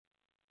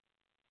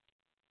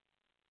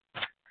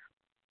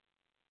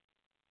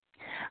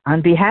On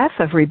behalf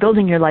of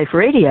Rebuilding Your Life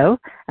Radio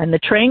and the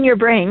Train Your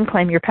Brain,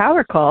 Claim Your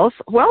Power calls,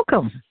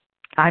 welcome.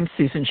 I'm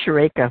Susan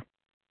Sherayka.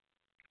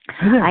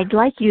 I'd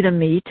like you to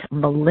meet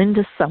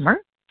Melinda Summer,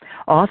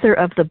 author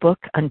of the book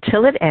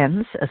Until It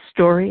Ends, A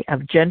Story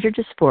of Gender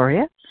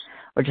Dysphoria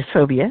or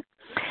Dysphobia.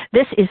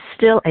 This is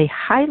still a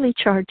highly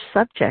charged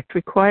subject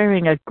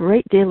requiring a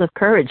great deal of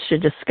courage to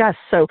discuss,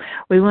 so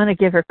we want to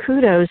give her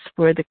kudos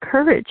for the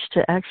courage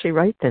to actually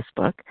write this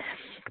book.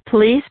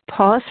 Please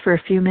pause for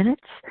a few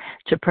minutes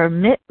to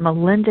permit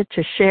Melinda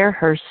to share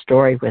her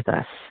story with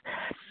us.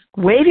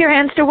 Wave your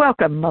hands to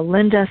welcome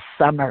Melinda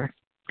Summer.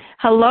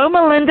 Hello,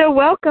 Melinda.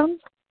 Welcome.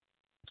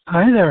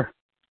 Hi there.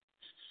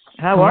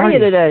 How are you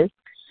today?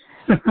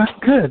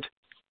 Good.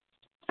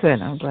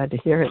 Good. I'm glad to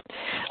hear it.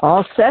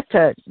 All set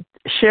to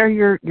share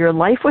your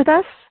life with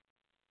us?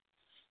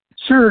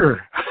 Sure.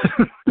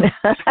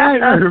 I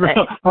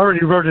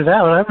already wrote it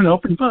out. I have an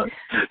open book.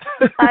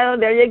 Oh,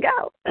 there you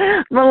go.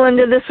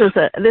 Melinda, this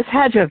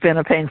had to have been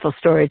a painful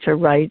story to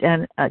write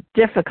and a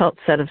difficult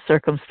set of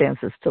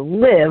circumstances to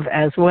live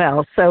as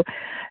well. So,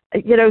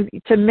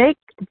 to make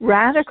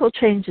radical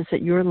changes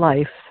in your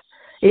life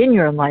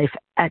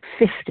at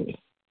 50,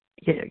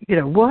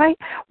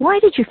 why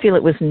did you feel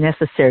it was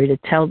necessary to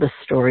tell this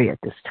story at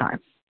this time?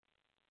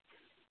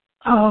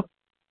 I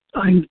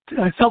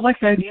felt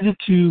like I needed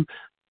to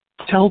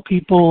tell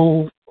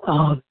people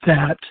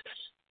that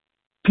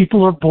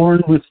people are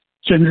born with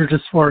gender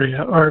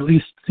dysphoria, or at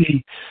least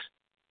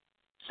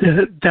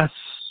that's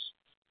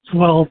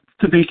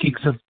the makings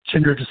of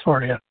gender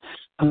dysphoria.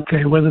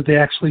 Okay, whether they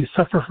actually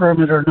suffer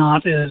from it or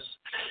not is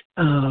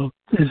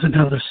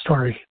another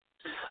story.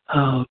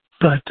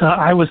 But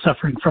I was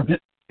suffering from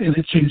it, and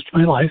it changed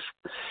my life.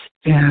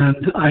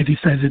 And I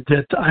decided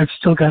that I've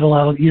still got a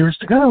lot of years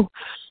to go.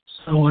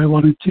 So I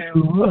wanted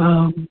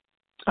to,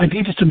 I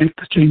needed to make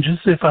the changes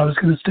if I was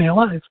going to stay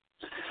alive.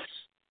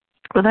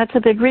 Well, that's a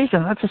big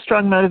reason. That's a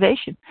strong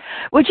motivation.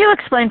 Would you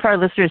explain for our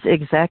listeners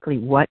exactly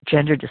what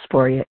gender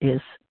dysphoria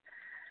is?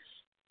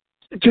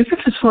 Gender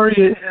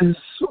dysphoria is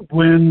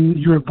when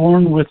you're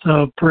born with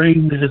a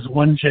brain that is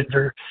one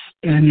gender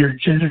and your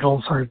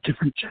genitals are a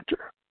different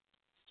gender.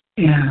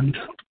 And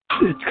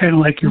it's kind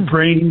of like your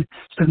brain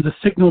sends a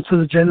signal to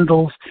the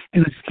genitals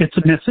and it gets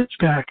a message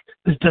back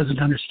that it doesn't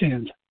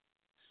understand.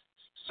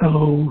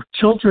 So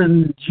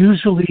children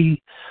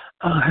usually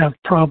have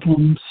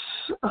problems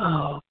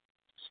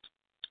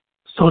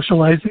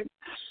socializing.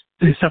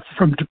 They suffer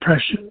from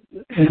depression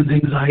and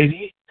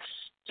anxiety.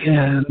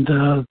 And,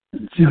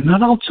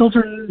 not all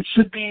children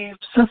should be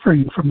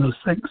suffering from those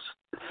things.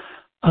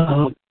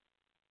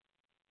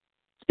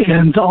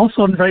 And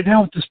also right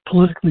now with this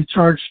politically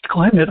charged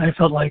climate, I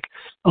felt like,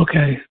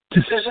 okay,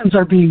 decisions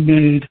are being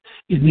made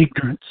in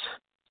ignorance.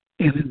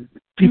 And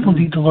people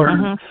need to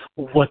learn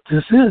what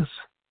this is.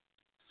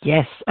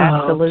 Yes,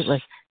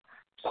 absolutely.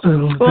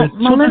 So that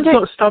children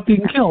don't stop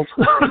being killed.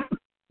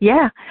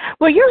 Yeah.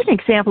 Well, you're an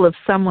example of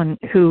someone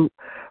who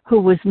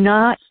was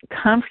not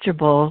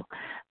comfortable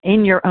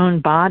in your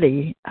own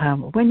body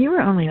when you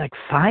were only like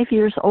 5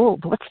 years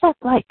old. What's that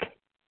like?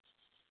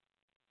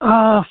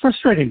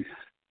 Frustrating.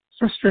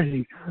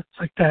 It's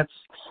like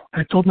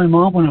I told my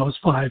mom when I was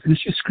 5, and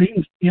she screamed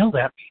and yelled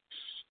at me.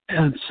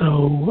 And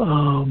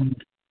so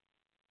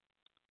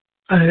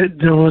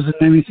there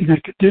wasn't anything I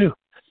could do.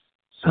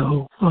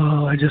 So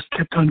I just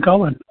kept on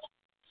going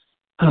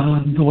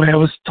the way I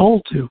was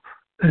told to,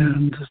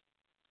 and,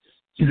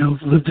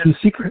 lived in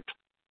secret.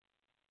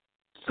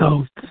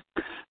 So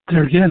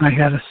there again, I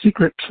had a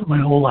secret my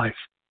whole life.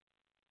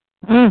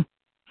 And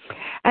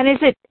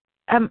is it,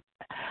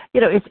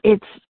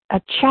 it's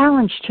a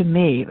challenge to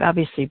me,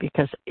 obviously,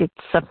 because it's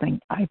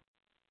something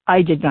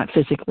I did not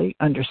physically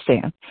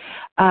understand.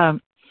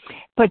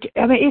 But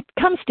it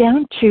comes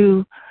down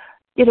to,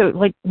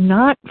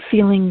 not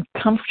feeling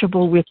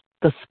comfortable with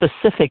the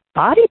specific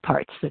body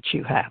parts that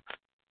you have.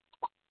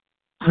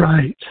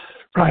 Right.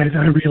 I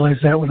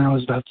realized that when I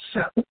was about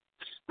 7.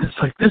 It's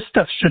like, this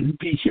stuff shouldn't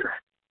be here.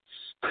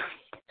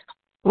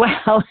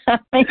 Well,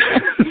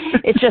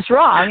 it's just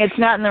wrong. It's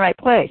not in the right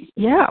place.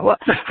 Yeah. Well,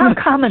 how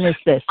common is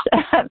this?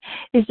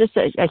 Is this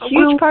a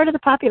huge part of the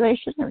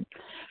population? Or?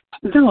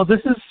 No, this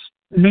is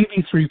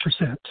maybe 3%.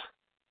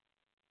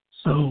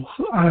 So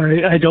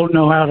I don't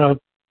know how to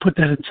put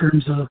that in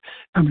terms of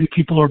how many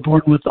people are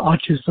born with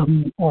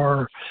autism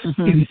or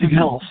anything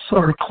else,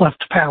 or a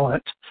cleft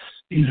palate.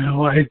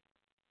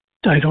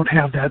 I don't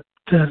have that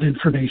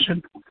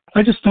information.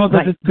 I just know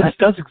that this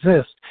does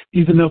exist,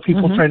 even though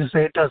people try to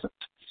say it doesn't.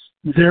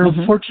 They're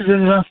fortunate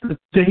enough that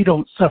they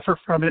don't suffer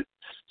from it,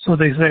 so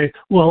they say,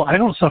 well, I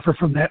don't suffer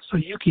from that, so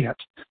you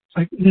can't. It's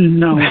like,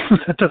 no,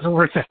 that doesn't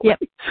work that way.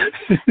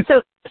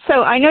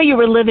 So I know you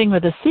were living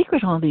with a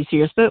secret all these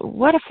years, but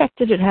what effect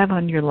did it have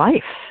on your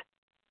life?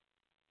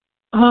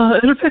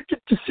 It affected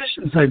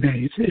decisions I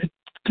made. It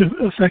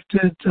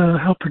affected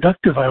how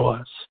productive I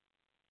was.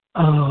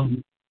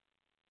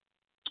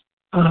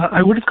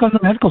 I would have gone to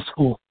medical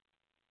school.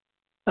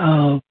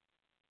 Then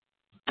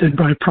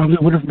I probably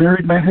would have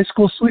married my high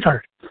school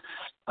sweetheart.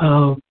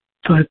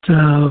 But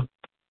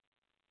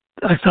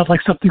I felt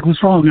like something was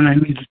wrong and I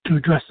needed to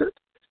address it.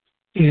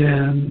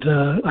 And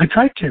I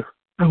tried to.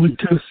 I went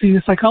to see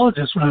a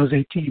psychologist when I was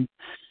 18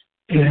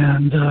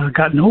 and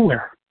got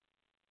nowhere.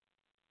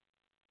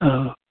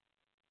 They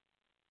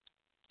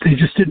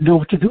just didn't know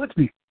what to do with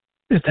me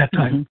at that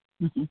time.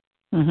 Mm-hmm.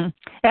 Mm-hmm.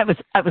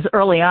 That was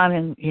early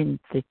on in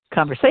the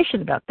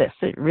conversation about this.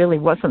 It really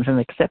wasn't an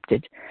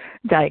accepted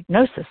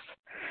diagnosis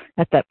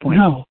at that point.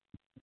 No.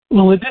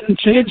 Well, it didn't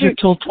change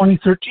until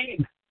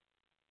 2013.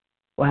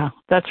 Wow,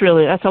 that's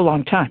a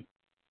long time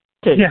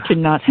to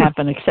not have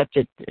an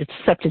accepted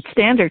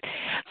standard.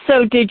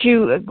 So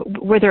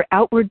were there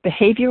outward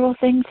behavioral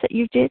things that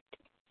you did?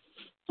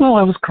 Well,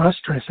 I was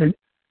cross-dressing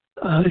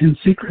in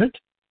secret.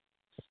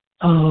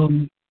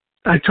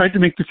 I tried to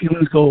make the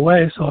feelings go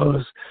away, so I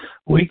was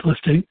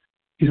weightlifting,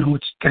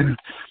 which kind of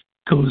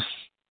goes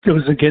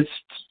against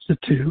the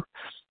two.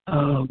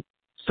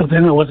 So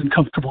then I wasn't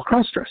comfortable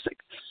cross-dressing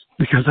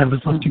because I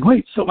was lifting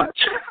weights so much.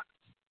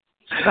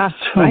 That's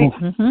right.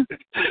 Mm-hmm.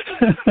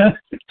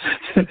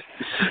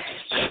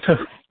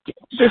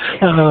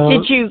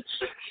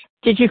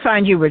 Did you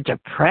find you were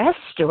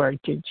depressed, or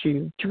did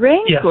you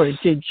drink, yes. or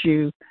did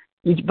you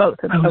both?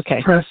 I was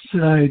depressed.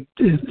 I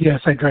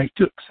drank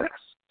to excess,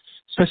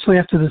 especially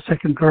after the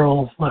second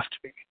girl left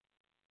me.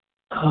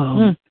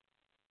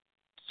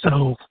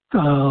 So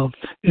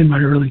in my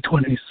early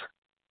 20s,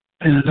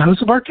 and I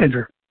was a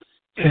bartender,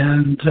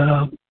 and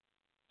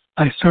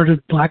I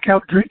started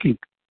blackout drinking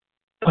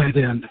by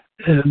then,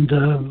 and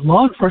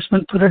law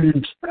enforcement put an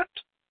end to that.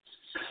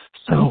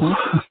 So,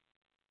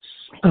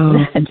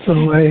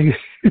 so I,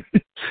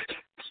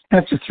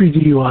 after 3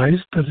 DUIs,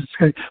 but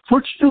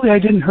fortunately I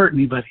didn't hurt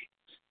anybody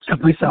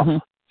except myself.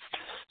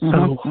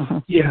 Mm-hmm.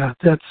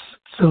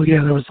 So,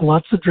 there was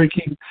lots of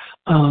drinking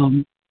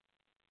to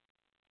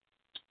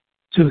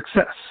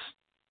excess,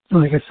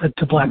 like I said,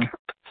 to blackout.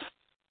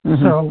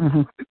 Mm-hmm. So,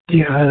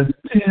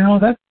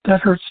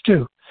 that hurts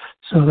too.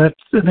 So that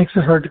makes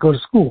it hard to go to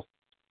school.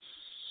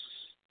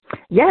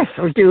 Yes,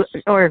 or do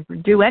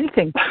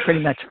anything pretty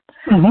much.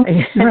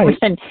 Mm-hmm. Right.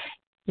 And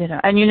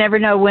you never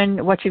know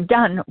what you've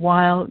done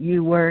while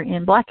you were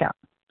in blackout.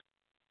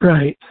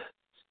 Right.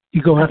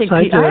 You go outside.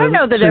 I don't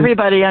know that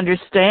everybody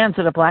understands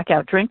that a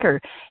blackout drinker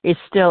is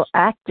still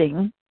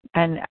acting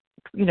and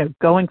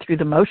going through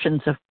the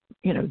motions of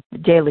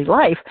daily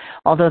life,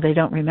 although they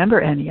don't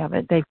remember any of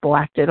it. They've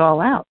blacked it all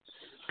out.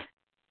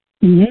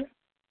 Mm-hmm.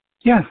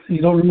 Yeah,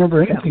 you don't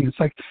remember anything. It's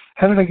like,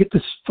 how did I get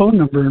this phone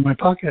number in my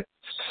pocket?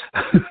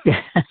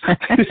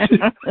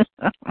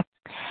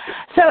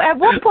 So at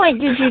what point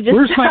did you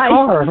decide...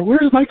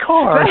 Where's my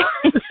car?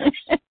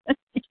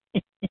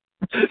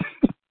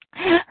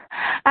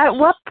 At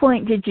what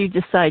point did you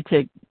decide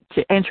to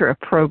enter a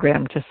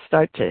program to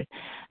start to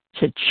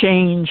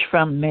change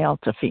from male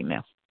to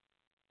female?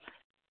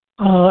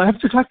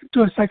 After talking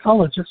to a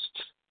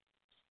psychologist.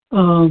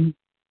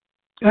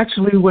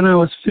 Actually, when I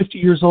was 50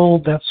 years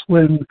old, that's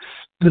when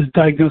the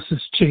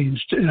diagnosis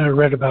changed, and I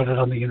read about it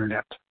on the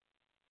internet.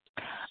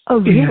 Oh,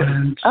 really?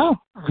 And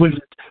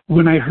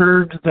when I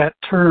heard that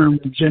term,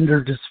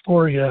 gender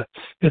dysphoria,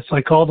 it's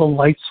like all the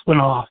lights went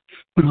on.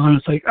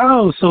 It's like,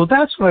 oh, so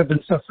that's what I've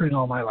been suffering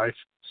all my life.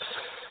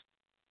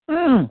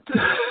 But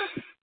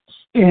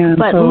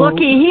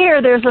looky here,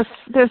 there's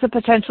a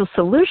potential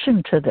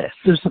solution to this.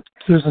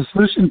 There's a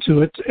solution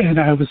to it, and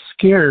I was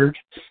scared.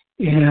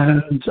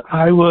 And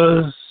I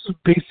was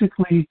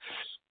basically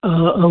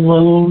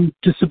alone.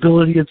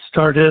 Disability had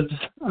started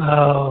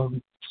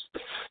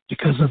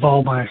because of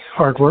all my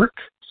hard work.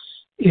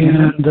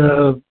 And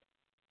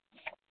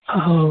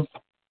I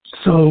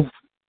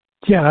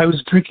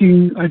was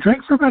drinking. I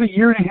drank for about 1.5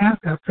 years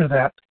after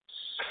that.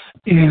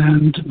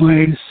 And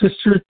my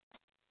sister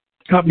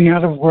got me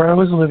out of where I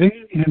was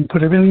living and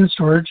put everything in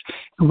storage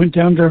and went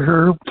down to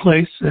her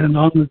place. And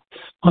on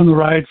the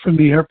ride from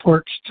the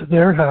airport to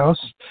their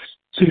house,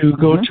 to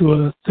go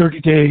to a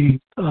 30-day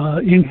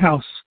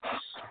in-house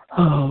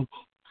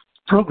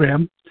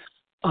program,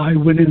 I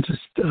went into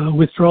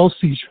withdrawal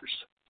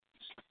seizures.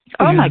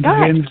 Oh, my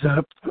God.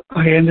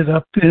 I ended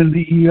up in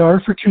the ER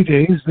for 2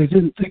 days. They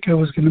didn't think I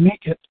was going to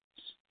make it.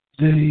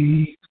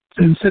 They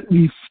then sent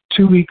me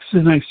 2 weeks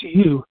in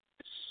ICU,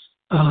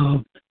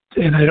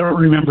 and I don't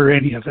remember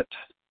any of it.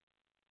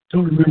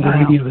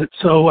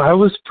 So I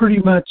was pretty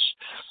much,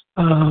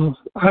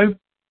 I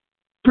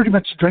pretty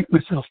much drank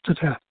myself to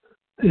death.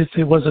 If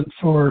it wasn't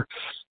for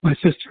my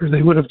sister,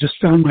 they would have just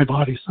found my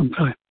body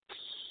sometime.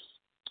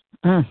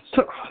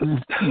 So,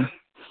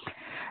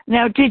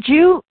 now, did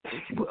you,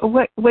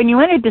 when you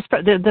entered this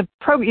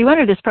you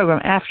entered this program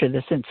after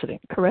this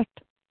incident, correct?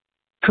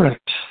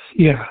 Correct.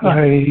 Yeah.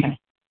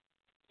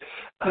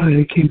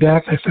 I came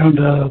back. I found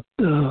a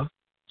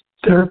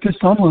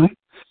therapist online,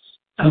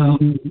 a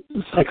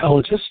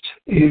psychologist,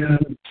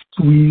 and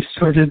we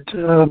started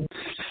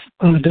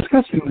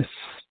discussing this.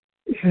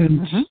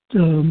 And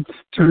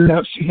turned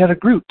out she had a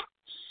group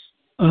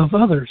of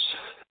others.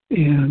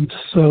 And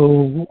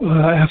so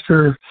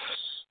after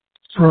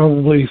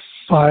probably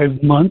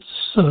 5 months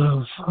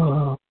of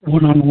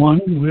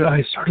one-on-one,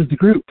 I started the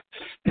group,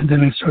 and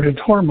then I started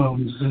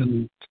hormones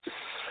and.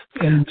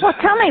 Well,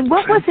 tell me,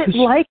 what was it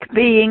like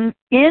being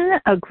in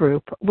a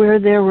group where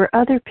there were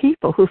other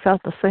people who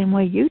felt the same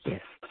way you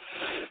did?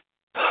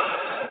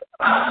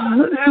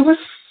 It was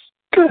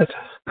good.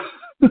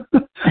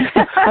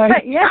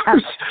 Yeah.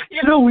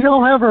 We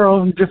all have our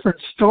own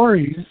different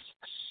stories.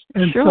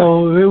 And sure.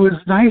 So it was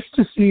nice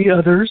to see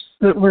others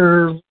that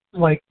were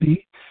like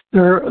me.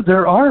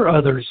 There are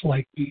others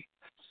like me.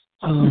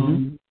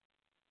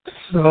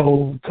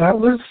 So that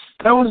was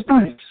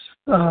nice.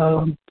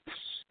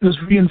 It was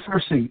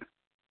reinforcing.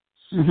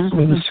 It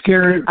was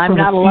scary. I'm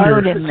not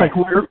alone in this. Like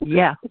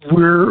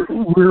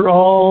we're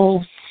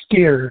all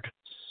scared.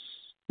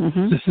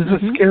 This is a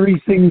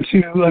scary thing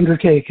to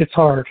undertake. It's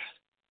hard.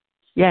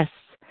 Yes.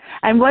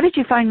 And what did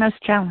you find most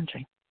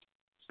challenging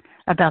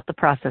about the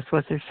process?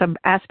 Was there some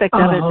aspect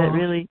of it that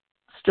really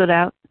stood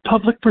out?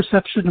 Public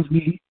perception of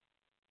me.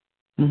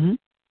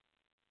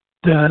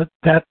 That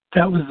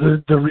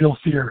was the real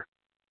fear.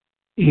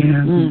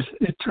 And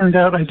it turned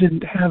out I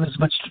didn't have as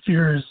much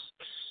fear as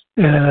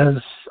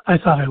I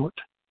thought I would.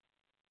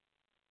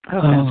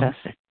 Oh,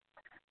 fantastic.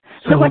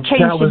 So what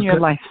changed in your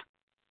life?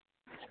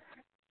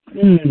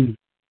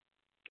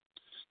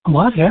 A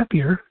lot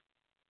happier.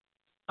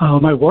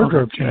 My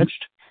wardrobe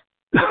changed.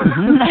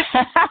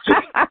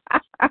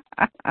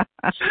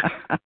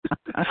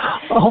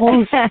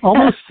 all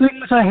those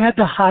things I had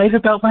to hide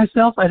about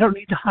myself, I don't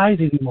need to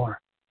hide anymore.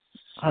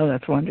 Oh,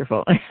 that's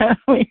wonderful. I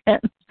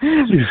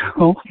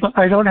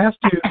don't have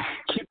to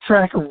keep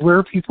track of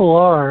where people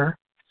are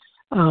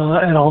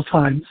at all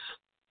times.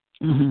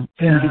 And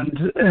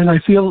I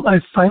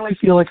finally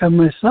feel like I'm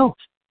myself.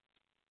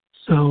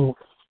 So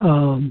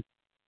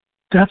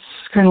that's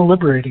kind of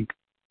liberating.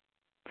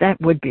 That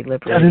would be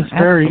liberating.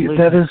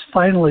 That is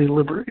finally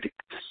liberating.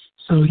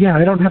 So yeah,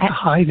 I don't have to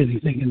hide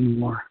anything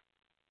anymore.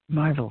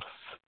 Marvelous.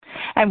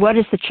 And what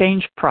has the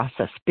change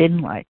process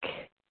been like?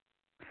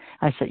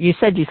 You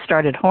said you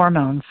started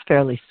hormones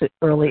fairly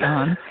early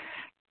on.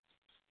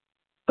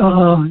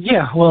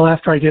 Yeah, well,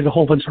 after I did a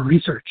whole bunch of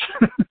research.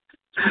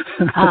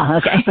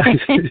 Okay.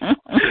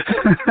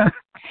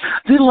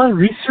 Did a lot of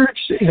research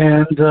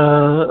and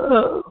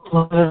a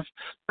lot of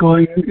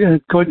going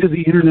to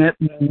the internet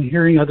and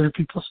hearing other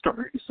people's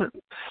stories and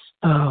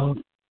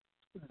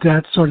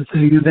that sort of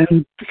thing. And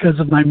then because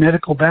of my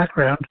medical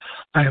background,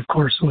 I of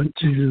course went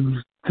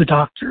to the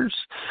doctors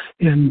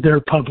in their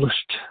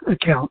published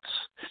accounts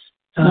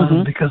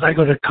because I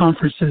go to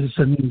conferences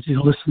and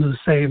listen to the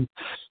same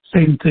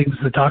things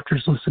the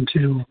doctors listen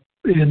to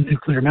in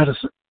nuclear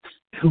medicine,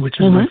 which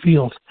is my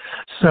field.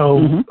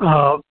 So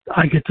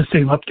I get the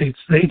same updates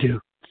they do.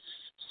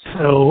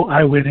 So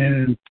I went in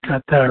and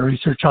got that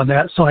research on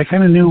that. So I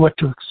kind of knew what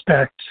to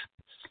expect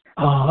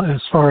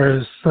as far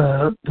as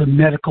the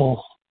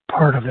medical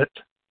part of it.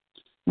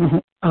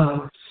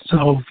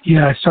 So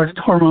yeah, I started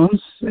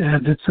hormones,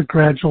 and it's a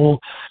gradual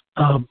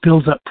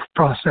build-up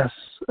process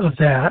of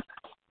that.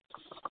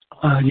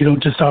 You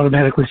don't just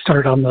automatically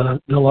start on the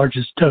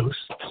largest dose.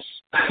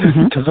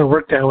 It doesn't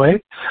work that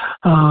way.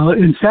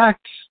 In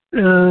fact,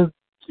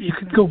 you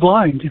can go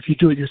blind if you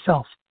do it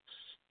yourself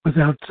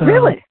without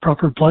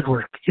proper blood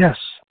work. Yes,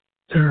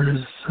 there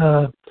is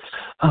the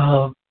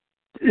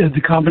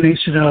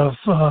combination of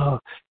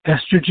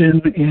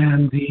estrogen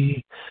and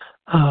the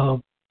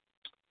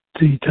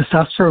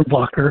testosterone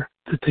blocker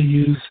that they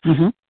use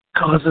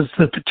causes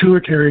the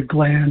pituitary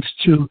gland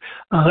to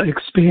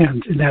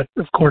expand, and that,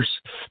 of course,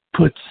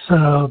 puts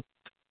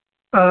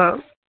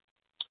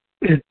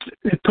it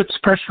puts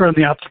pressure on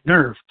the optic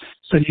nerve,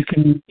 so you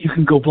can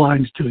go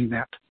blind doing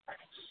that.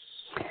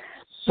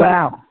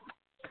 Wow!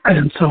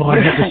 And so I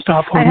had to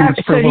stop hormones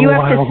for a little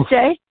while.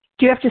 Do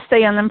you have to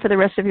stay on them for the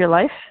rest of your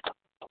life?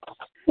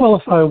 Well,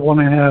 if I want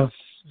to have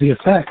the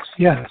effects,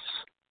 yes.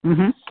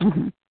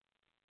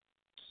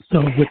 So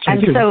which I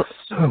do.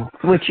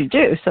 Which you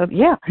do. So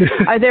yeah.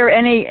 Are there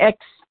any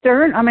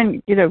external? I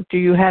mean, do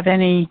you have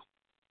any?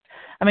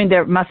 I mean,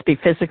 there must be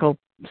physical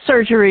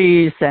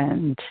surgeries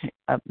and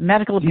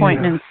medical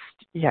appointments.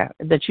 Yeah,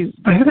 that you.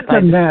 I haven't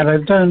done that.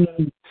 I've done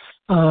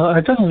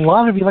a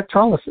lot of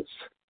electrolysis.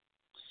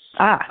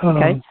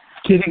 Okay.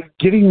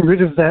 Getting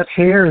rid of that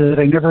hair that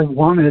I never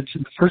wanted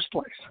in the first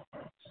place.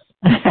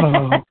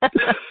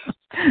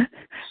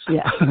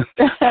 Yeah.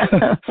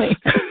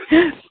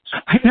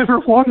 I never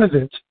wanted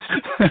it.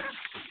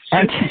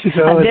 And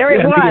there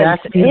it was.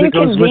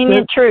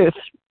 Inconvenient truth.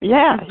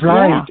 Yeah.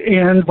 Right.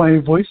 Yeah. And my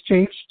voice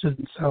changed,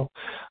 and so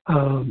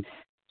and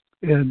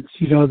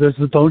there's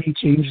the bony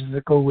changes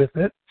that go with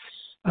it.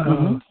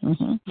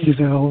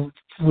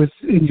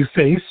 Within your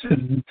face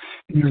and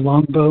in your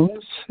long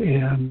bones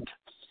and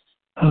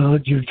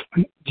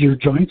your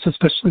joints,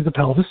 especially the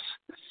pelvis.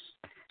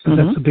 So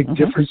that's a big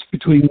difference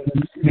between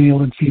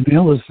male and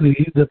female, is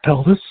the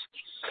pelvis.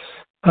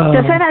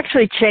 Does that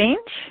actually change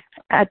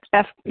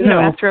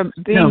after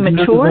being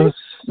mature?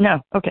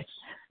 No. Okay.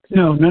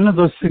 No, none of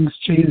those things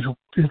change.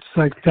 It's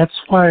like that's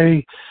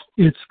why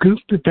it's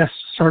best to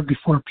start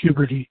before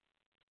puberty.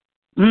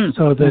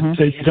 so that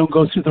you don't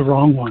go through the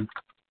wrong one.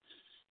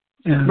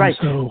 And right.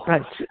 So,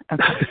 right.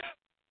 Okay.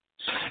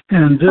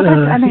 And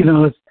you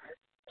know,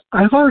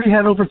 I've already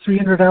had over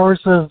 300 hours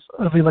of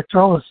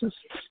electrolysis,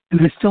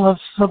 and I still have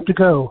some to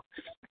go.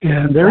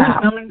 And there is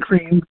numbing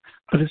cream,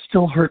 but it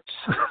still hurts.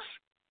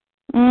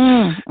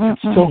 It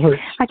still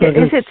hurts.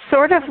 Is it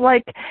sort of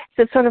like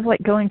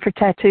going for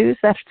tattoos?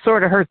 That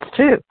sort of hurts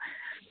too.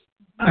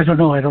 I don't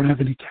know. I don't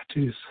have any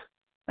tattoos.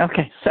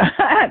 Okay, so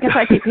because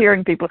I keep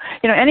hearing people,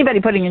 you know,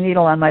 anybody putting a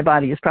needle on my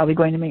body is probably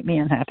going to make me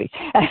unhappy.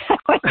 Yeah.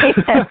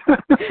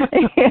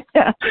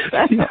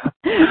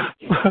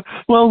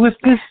 Well, with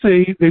this,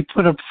 they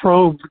put a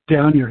probe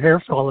down your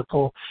hair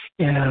follicle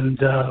and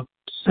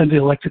send the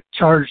electric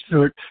charge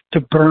through it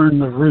to burn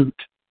the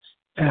root,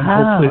 and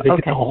hopefully they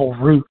get the whole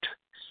root.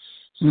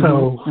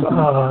 So,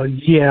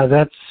 yeah,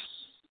 that's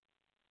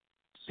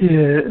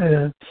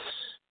it's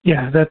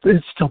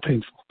still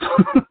painful.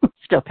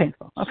 Still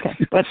painful. Okay,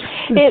 but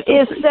it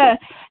is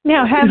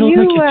now. Have It'll you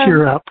make you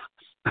cheer up?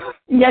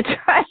 Yeah,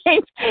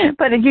 right.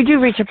 But you do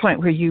reach a point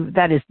where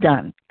that is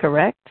done,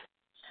 correct?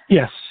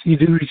 Yes, you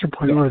do reach a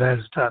point where that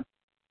is done.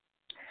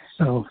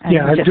 So and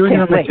yeah, I'm doing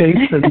it on my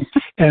face,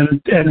 and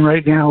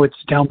right now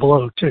it's down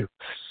below too.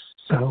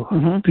 So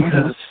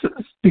because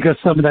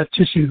some of that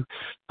tissue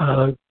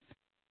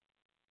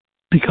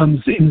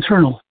becomes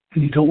internal,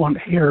 and you don't want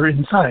hair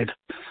inside.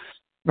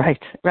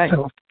 Right.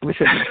 So,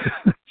 which is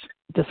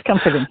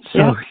discomforting.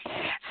 Yeah.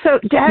 So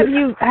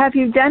have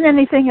you done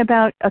anything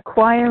about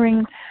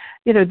acquiring,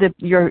 you know,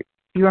 your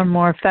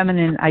more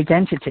feminine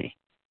identity?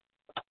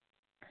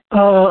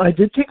 I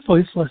did take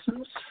voice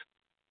lessons.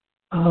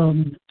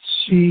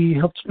 She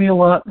helped me a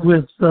lot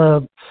with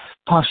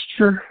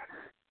posture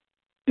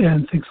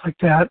and things like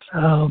that,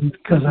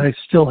 because I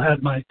still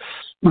had my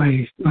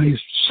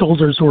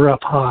shoulders were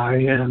up high,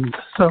 and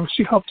so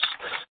she helps,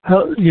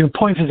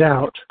 pointed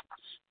out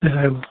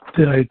that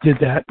I did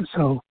that.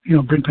 So,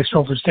 bring my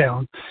shoulders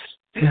down.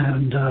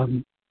 And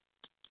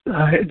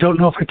I don't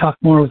know if I talk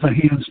more with my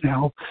hands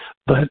now,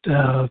 but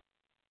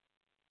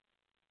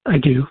I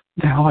do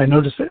now. I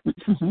notice it.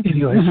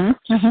 Anyways.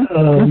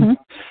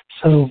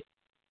 So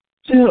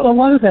a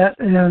lot of that,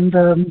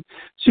 and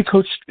she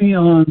coached me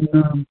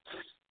on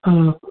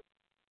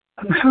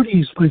how to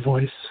use my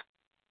voice.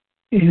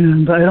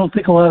 And I don't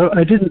think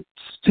I didn't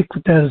stick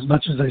with that as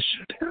much as I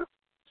should have.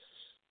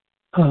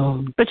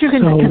 But you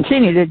can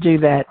continue to do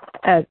that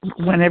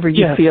whenever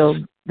you feel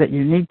that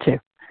you need to.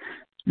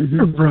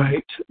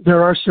 Right.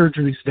 There are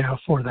surgeries now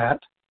for that.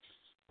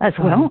 As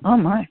well? Oh,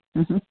 my.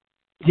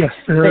 Yes.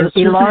 There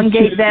they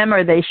elongate them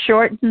or they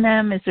shorten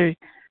them? Is there?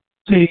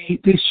 They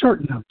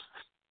shorten them.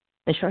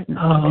 They shorten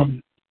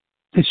them.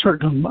 They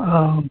shorten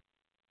them.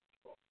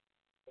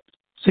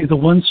 See, the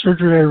one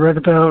surgery I read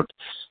about,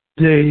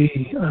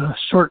 they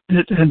shorten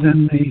it, and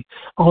then they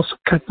also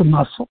cut the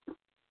muscle.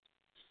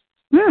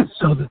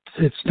 So that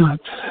it's not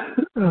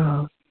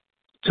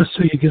just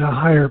so you get a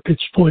higher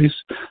pitched voice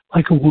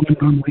like a woman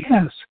normally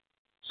has.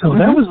 So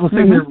that was the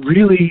thing that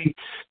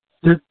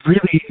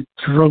really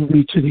drove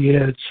me to the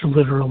edge.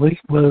 Literally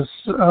was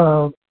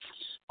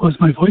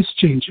my voice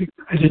changing.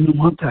 I didn't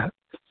want that,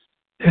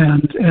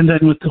 and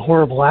then with the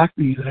horrible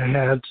acne that I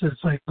had,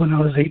 it's like when I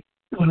was in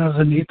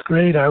 8th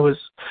grade, I was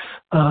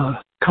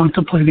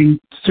contemplating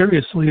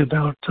seriously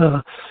about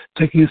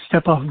taking a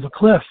step off of a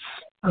cliff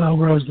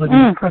where I was living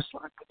in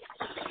Crestline.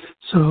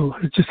 So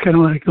it's just kind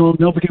of like,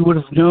 nobody would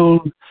have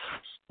known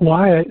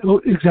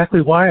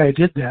exactly why I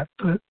did that,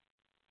 but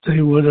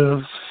they would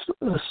have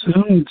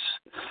assumed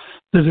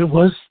that it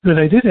was that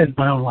I did end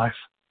my own life.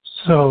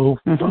 So,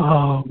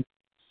 because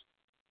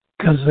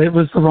it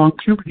was the wrong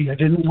puberty, I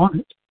didn't want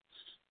it.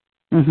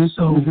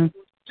 So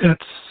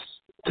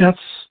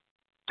that's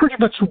pretty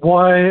much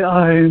why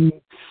I'm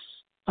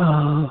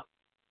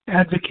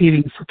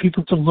advocating for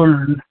people to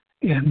learn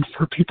and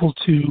for people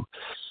to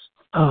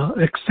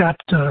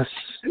accept us,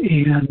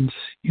 and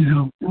we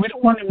don't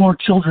want any more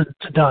children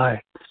to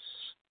die.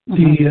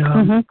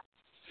 Does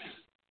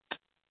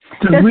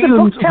the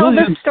book tell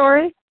this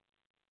story?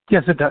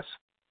 Yes, it does.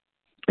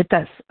 It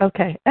does.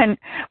 Okay, and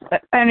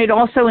it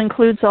also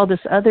includes all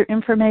this other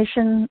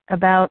information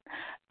about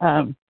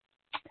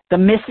the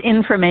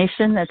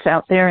misinformation that's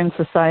out there in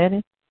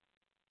society.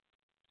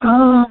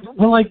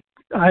 Well,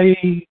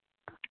 I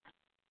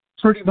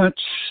pretty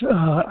much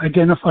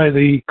identify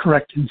the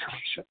correct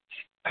information.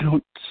 I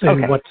don't say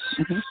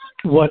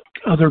what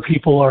other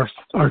people are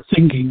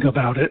thinking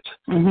about it.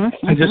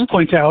 I just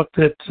point out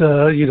that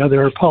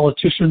there are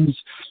politicians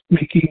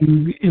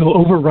making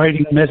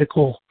overriding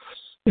medical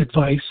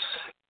advice,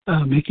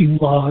 making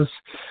laws.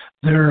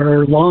 There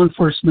are law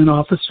enforcement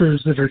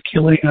officers that are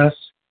killing us.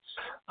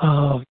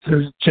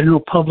 There's general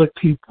public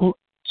people.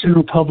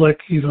 General public,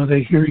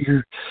 they hear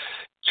you're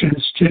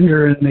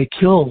transgender and they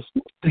kill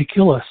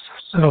us.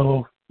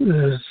 So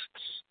there's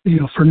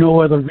for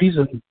no other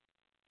reason.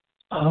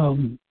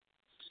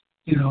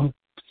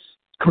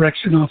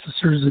 Correction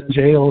officers in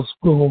jails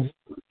will,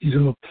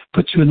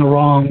 put you in the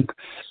wrong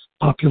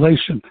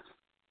population.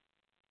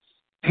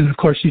 And of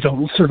course you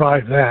don't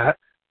survive that.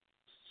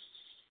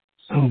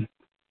 So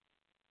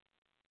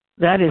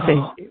That is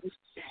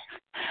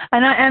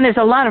and there's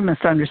a lot of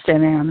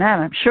misunderstanding on that,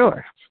 I'm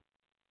sure.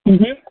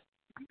 Mm-hmm.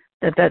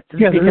 Because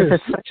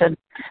it's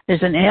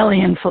there's an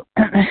alien,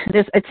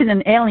 it's in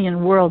an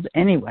alien world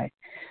anyway.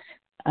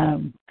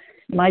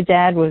 My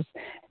dad was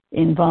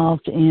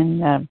involved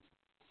in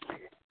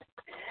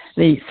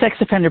the sex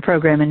offender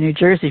program in New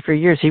Jersey for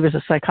years. He was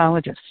a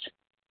psychologist,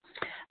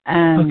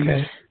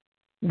 and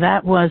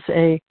that's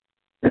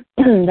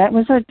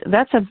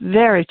a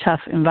very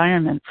tough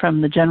environment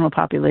from the general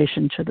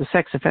population to the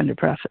sex offender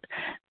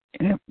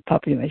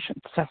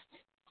population. So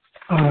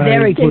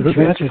very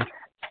dangerous.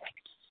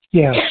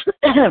 Yeah,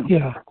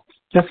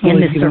 definitely. In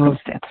this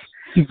circumstance,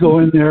 you go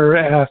in there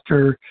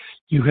after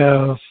you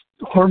have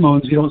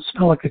hormones, you don't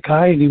smell like a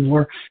guy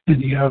anymore,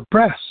 and you have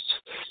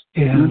breasts,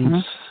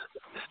 and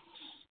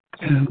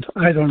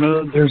I don't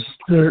know.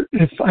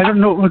 I don't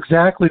know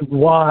exactly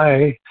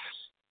why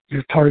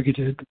you're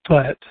targeted,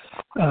 but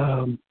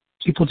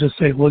people just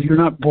say, "Well, you're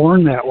not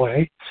born that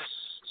way,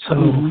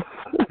 so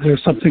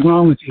there's something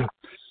wrong with you."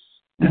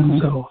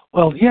 And so,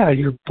 well, yeah,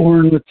 you're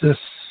born with this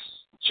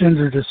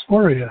gender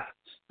dysphoria,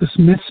 this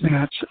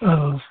mismatch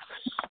of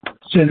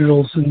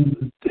genitals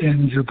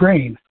and your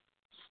brain.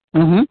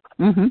 Okay.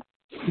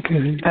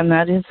 And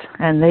that is,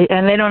 and they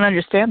don't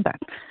understand that.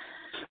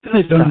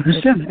 They don't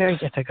understand it. Very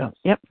difficult.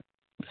 Yep.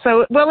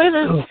 So, well, it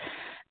is.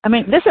 I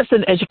mean, this is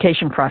an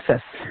education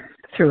process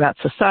throughout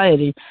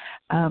society.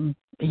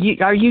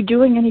 Are you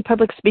doing any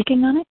public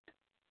speaking on it?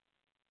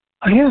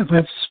 I have.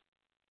 I've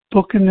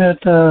spoken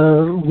at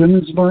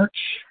Women's March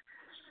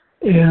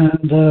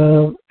and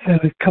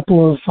at a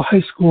couple of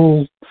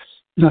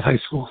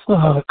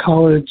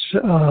college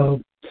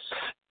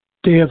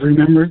Day of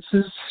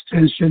Remembrances,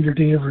 Transgender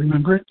Day of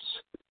Remembrance.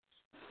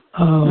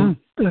 I've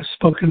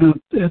spoken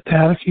at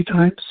that a few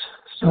times.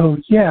 So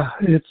yeah,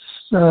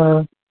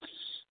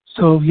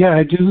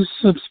 I do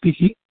some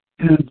speaking,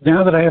 and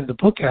now that I have the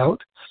book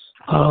out,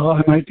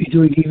 I might be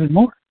doing even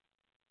more.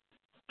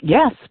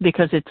 Yes,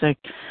 because it's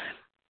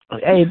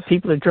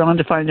people are drawn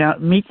to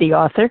meet the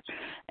author,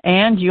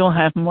 and you'll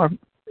have more.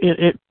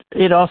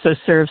 It also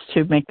serves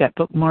to make that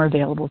book more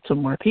available to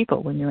more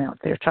people when you're out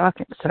there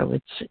talking. So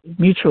it's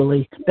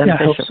mutually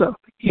beneficial.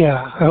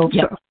 Yeah, I hope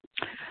so.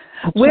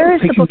 Where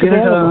is the book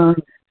available?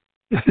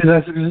 That's what I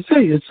was going to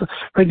say. It's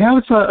right now.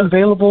 It's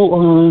available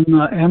on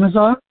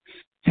Amazon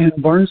and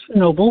Barnes &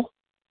 Noble,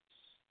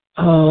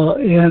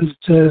 and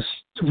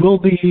will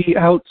be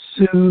out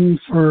soon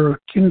for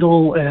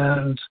Kindle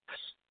and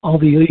all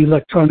the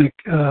electronic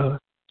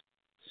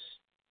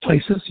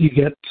places you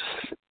get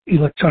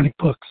electronic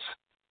books.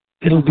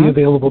 It'll be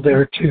available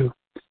there too.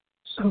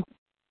 So.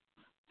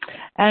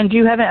 And do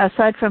you have,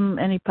 aside from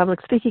any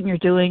public speaking you're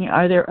doing,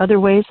 are there other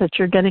ways that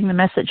you're getting the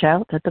message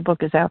out that the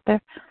book is out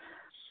there?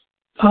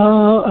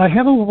 I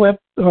have a web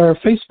or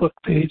Facebook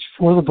page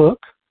for the book,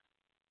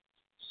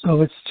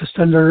 so it's just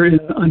under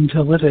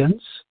Until It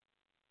Ends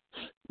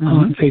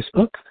on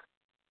Facebook,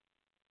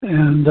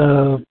 and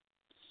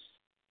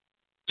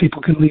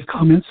people can leave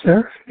comments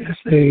there if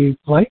they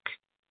like.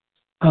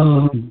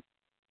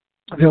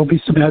 There'll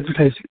be some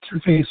advertising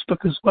through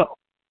Facebook as well,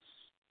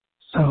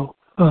 so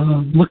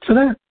look for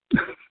that.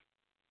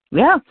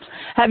 Yeah.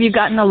 Have you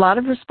gotten a lot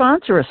of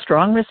response or a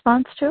strong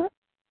response to it?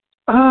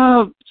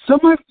 Some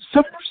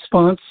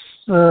response.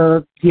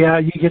 Yeah,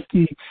 you get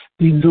the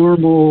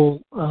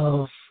normal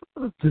of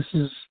this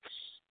is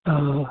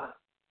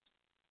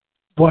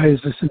why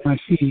is this in my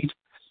feed?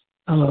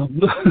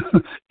 And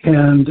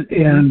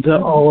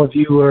all of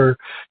you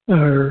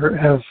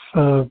have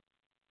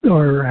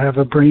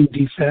a brain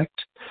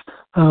defect.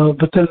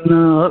 But then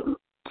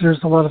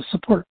there's a lot of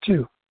support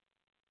too.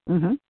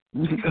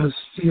 Because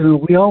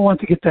we all want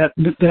to get that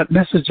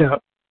message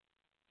out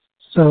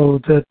so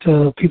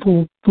that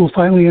people will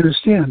finally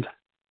understand.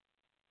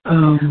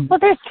 Well,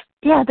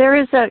 there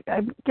is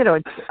I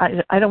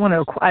don't want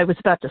to. I was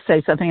about to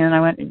say something, and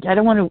I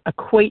don't want to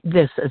equate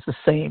this as the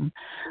same,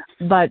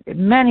 but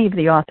many of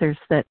the authors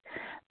that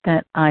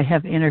I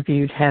have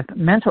interviewed have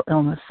mental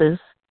illnesses,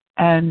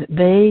 and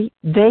they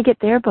get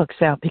their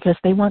books out because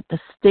they want the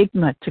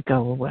stigma to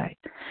go away.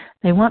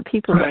 They want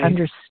people to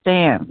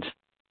understand.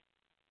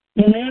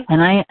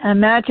 And I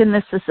imagine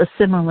this is a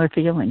similar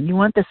feeling. You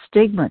want the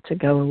stigma to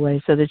go away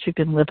so that you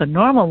can live a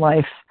normal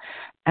life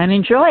and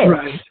enjoy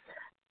it.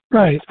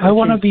 Right. I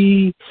want to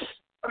be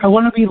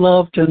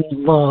loved and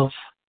love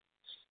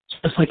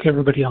just like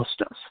everybody else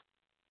does.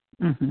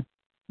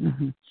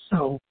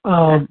 So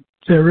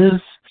there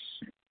is,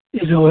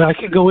 I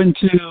could go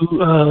into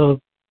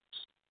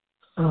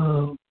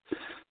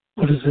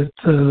what is it?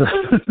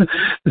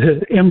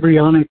 The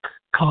embryonic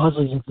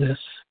causes of this.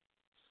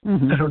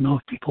 I don't know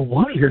if people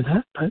want to hear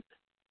that, but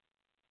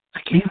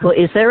I can. Well,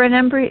 is there an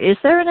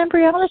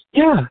embryonic?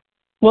 Yeah.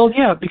 Well,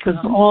 yeah, because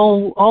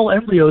all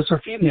embryos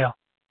are female,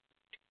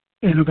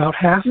 and about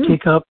half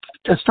take up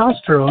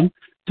testosterone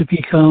to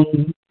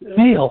become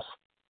male.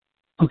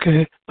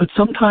 Okay, but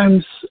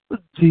sometimes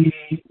the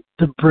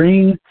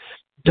brain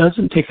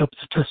doesn't take up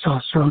the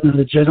testosterone, and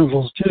the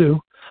genitals do,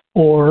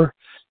 or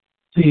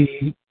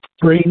the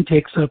brain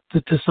takes up the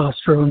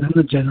testosterone and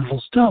the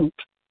genitals don't.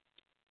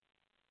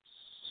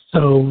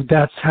 So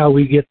that's how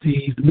we get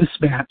the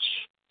mismatch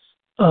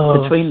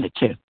between the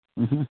two.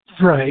 Mm-hmm.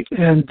 Right.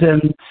 And then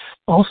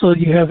also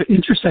you have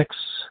intersex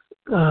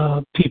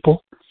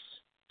people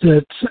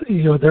that,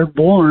 they're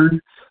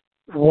born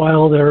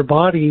while their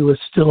body was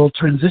still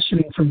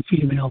transitioning from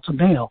female to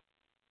male.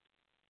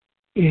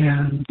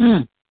 And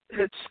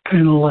it's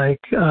kind of like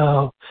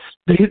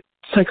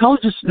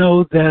psychologists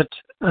know that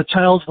a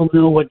child will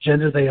know what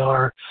gender they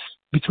are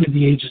between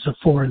the ages of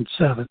 4 and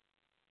 7.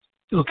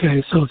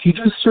 Okay, so if you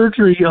do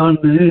surgery on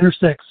an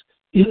intersex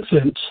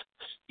infant,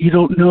 you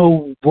don't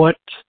know what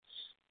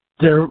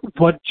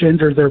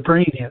gender their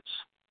brain is.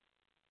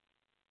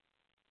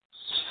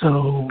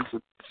 So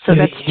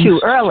that's too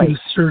early.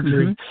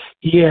 Surgery. Mm-hmm.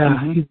 Yeah,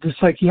 mm-hmm.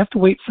 It's like you have to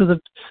wait for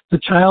the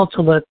child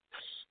to let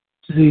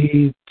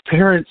the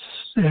parents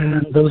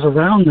and those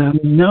around them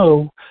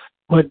know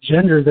what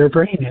gender their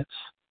brain is.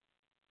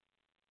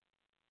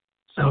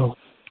 So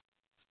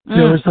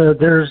there was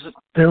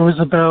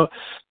about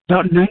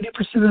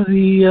 90% of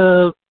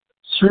the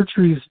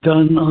surgeries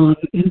done on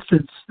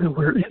infants that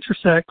were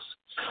intersex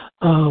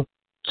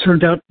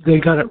turned out they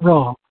got it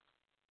wrong.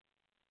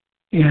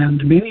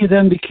 And many of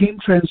them became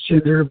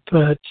transgender,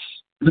 but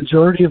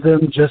majority of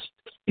them just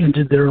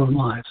ended their own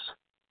lives.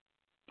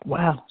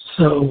 Wow.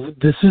 So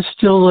this is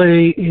still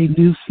a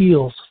new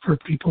field for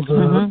people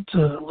to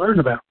learn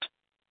about.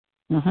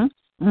 Mm-hmm.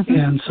 Mm-hmm.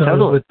 And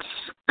so it's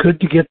good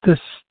to get this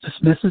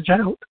message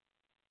out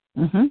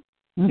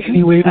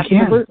any way we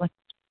can.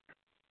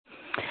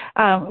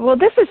 Well,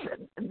 this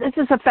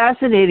is a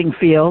fascinating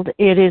field.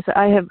 It is.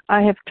 I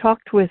have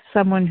talked with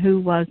someone who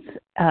was.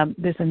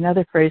 There's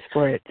another phrase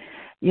for it.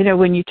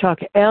 When you talk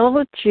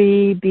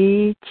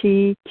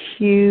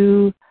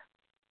LGBTQT.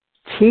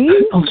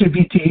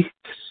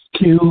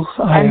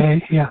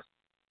 LGBTQIA, yeah.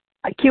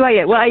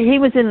 QIA. Well, he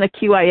was in the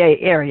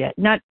QIA area,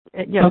 not.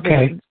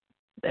 Okay.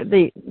 And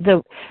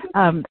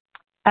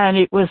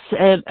it was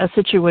a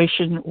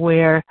situation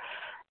where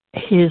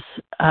his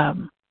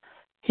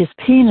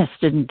penis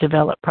didn't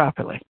develop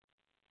properly,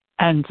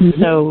 and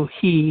so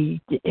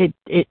it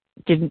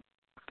didn't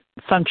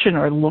function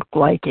or look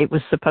like it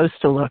was supposed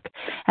to look,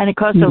 and it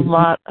caused a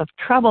lot of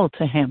trouble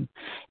to him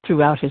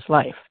throughout his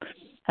life.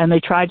 And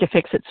they tried to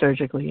fix it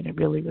surgically, and it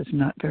really was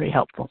not very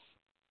helpful.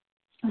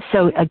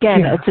 So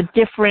again, it's a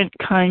different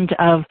kind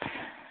of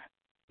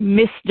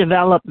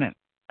misdevelopment,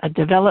 a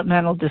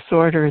developmental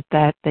disorder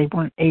that they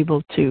weren't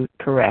able to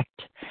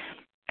correct.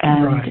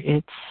 And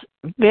it's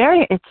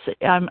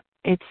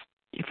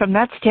from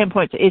that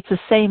standpoint, it's the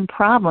same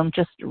problem,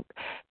 just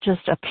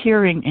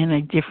appearing in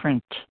a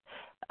different,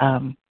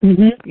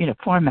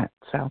 format.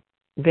 So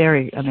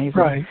very amazing.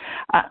 Right.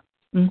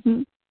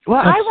 Well,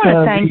 I want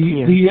to thank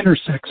you. The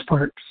intersex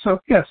part. So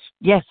yes.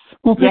 Yes.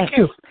 Well, thank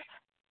you.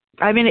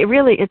 I mean,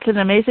 it's an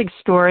amazing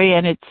story,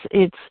 and it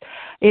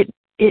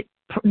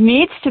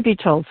needs to be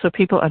told so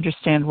people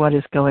understand what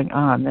is going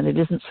on, and it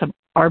isn't some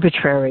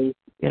arbitrary,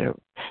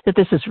 that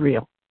this is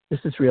real.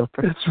 This is real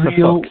for It's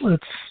real.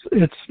 Folks.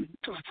 It's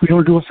we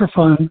don't do it for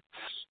fun.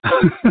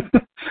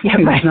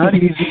 It's not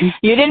easy.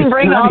 You didn't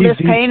bring all this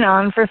pain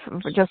on for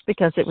just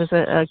because it was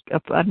a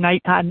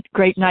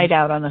great night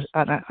out on a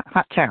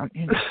hot town.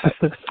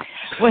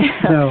 Well,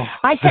 no.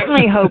 I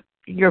certainly hope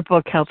your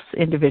book helps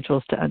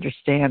individuals to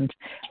understand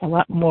a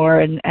lot more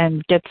and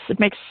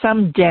makes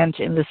some dent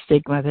in the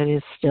stigma that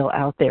is still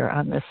out there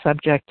on this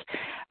subject.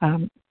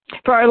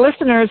 For our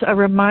listeners, a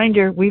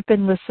reminder, we've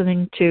been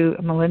listening to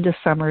Melinda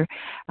Summer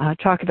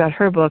talk about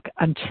her book,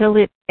 Until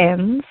It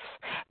Ends,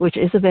 which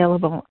is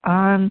available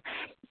on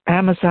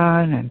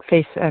Amazon and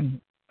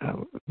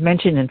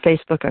mentioned in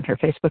Facebook on her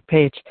Facebook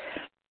page.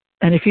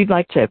 And if you'd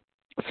like to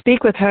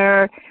speak with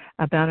her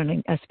about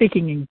a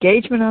speaking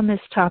engagement on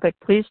this topic,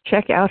 please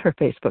check out her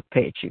Facebook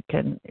page. You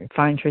can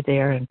find her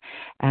there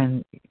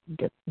and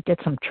get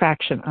some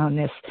traction on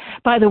this.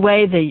 By the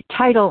way, the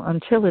title,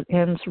 Until It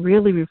Ends,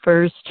 really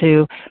refers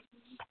to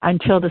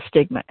until the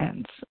stigma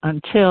ends,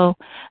 until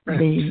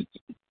the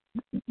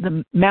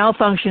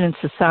malfunction in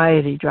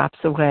society drops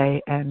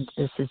away and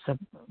this is a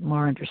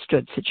more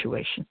understood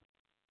situation.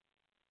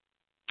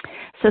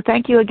 So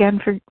thank you again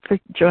for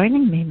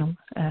joining me.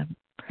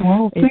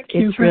 Well, thank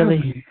you for having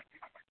me.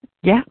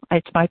 Yeah,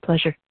 it's my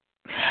pleasure.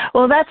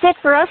 Well, that's it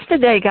for us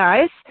today,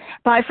 guys.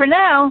 Bye for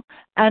now,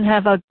 and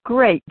have a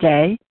great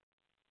day.